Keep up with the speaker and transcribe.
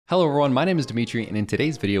Hello everyone, my name is Demetri, and in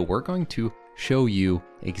today's video, we're going to show you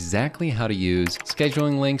exactly how to use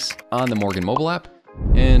scheduling links on the Morgen mobile app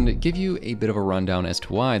and give you a bit of a rundown as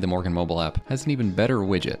to why the Morgen mobile app has an even better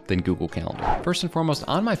widget than Google Calendar. First and foremost,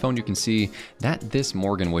 on my phone, you can see that this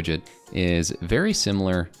Morgen widget is very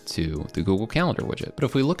similar to the Google Calendar widget. But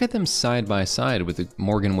if we look at them side by side with the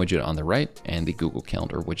Morgen widget on the right and the Google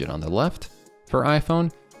Calendar widget on the left for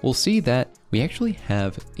iPhone, we'll see that we actually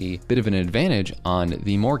have a bit of an advantage on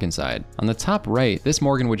the Morgen side. On the top right, this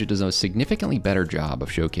Morgen widget does a significantly better job of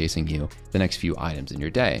showcasing you the next few items in your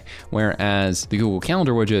day, whereas the Google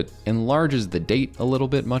Calendar widget enlarges the date a little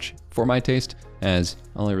bit much for my taste, as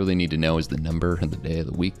all I really need to know is the number and the day of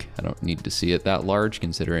the week. I don't need to see it that large,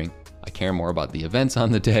 considering I care more about the events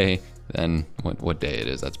on the day than what day it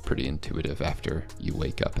is. That's pretty intuitive after you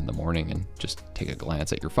wake up in the morning and just take a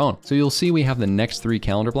glance at your phone. So you'll see we have the next 3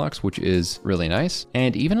 calendar blocks, which is really nice.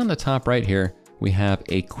 And even on the top right here, we have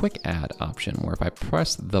a quick add option where if I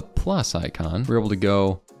press the plus icon, we're able to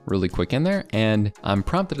go really quick in there, and I'm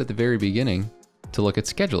prompted at the very beginning to look at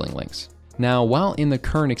scheduling links. Now, while in the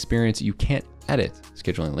current experience, you can't edit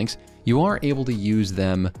scheduling links, you are able to use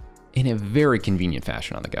them in a very convenient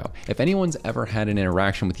fashion on the go. If anyone's ever had an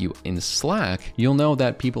interaction with you in Slack, you'll know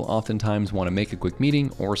that people oftentimes want to make a quick meeting,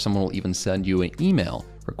 or someone will even send you an email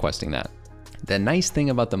requesting that. The nice thing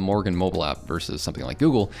about the Morgen mobile app versus something like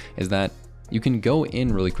Google is that you can go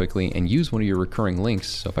in really quickly and use one of your recurring links.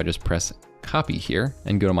 So if I just press copy here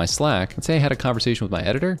and go to my Slack, let's say I had a conversation with my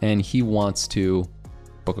editor and he wants to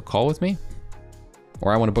book a call with me,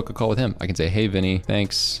 or I want to book a call with him. I can say, hey, Vinny,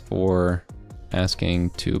 thanks for asking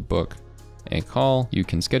to book a call. You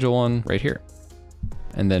can schedule one right here.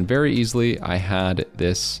 And then very easily I had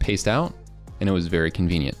this paste out, and it was very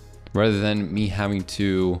convenient. Rather than me having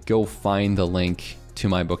to go find the link to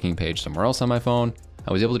my booking page somewhere else on my phone,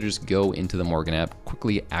 I was able to just go into the Morgen app,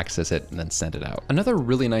 quickly access it, and then send it out. Another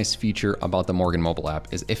really nice feature about the Morgen mobile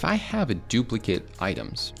app is if I have duplicate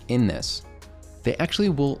items in this, they actually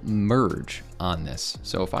will merge on this.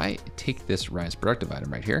 So if I take this Rise Productive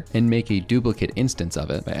item right here and make a duplicate instance of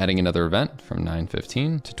it by adding another event from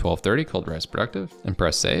 9:15 to 12:30 called Rise Productive and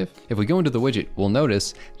press save, if we go into the widget, we'll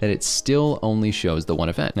notice that it still only shows the one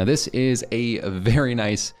event. Now this is a very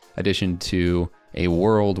nice addition to a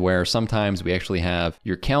world where sometimes we actually have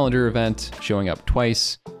your calendar event showing up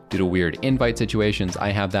twice due to weird invite situations. I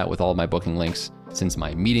have that with all my booking links. Since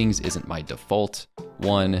my meetings isn't my default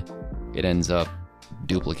one, it ends up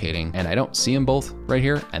duplicating, and I don't see them both right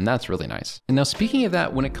here, and that's really nice. And now speaking of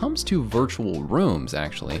that, when it comes to virtual rooms,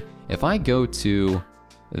 actually, if I go to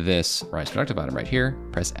this Rise Productive item right here,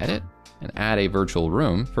 press edit and add a virtual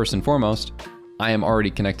room, first and foremost, I am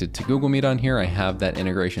already connected to Google Meet on here. I have that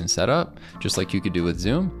integration set up, just like you could do with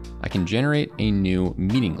Zoom. I can generate a new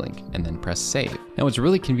meeting link and then press save. Now what's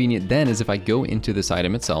really convenient then is if I go into this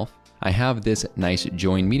item itself, I have this nice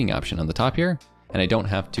join meeting option on the top here, and I don't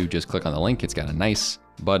have to just click on the link. It's got a nice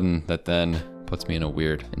button that then puts me in a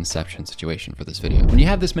weird inception situation for this video. When you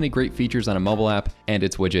have this many great features on a mobile app and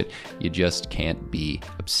its widget, you just can't be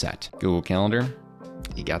upset. Google Calendar,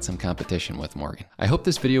 you got some competition with Morgen. I hope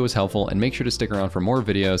this video was helpful, and make sure to stick around for more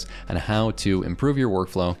videos on how to improve your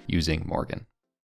workflow using Morgen.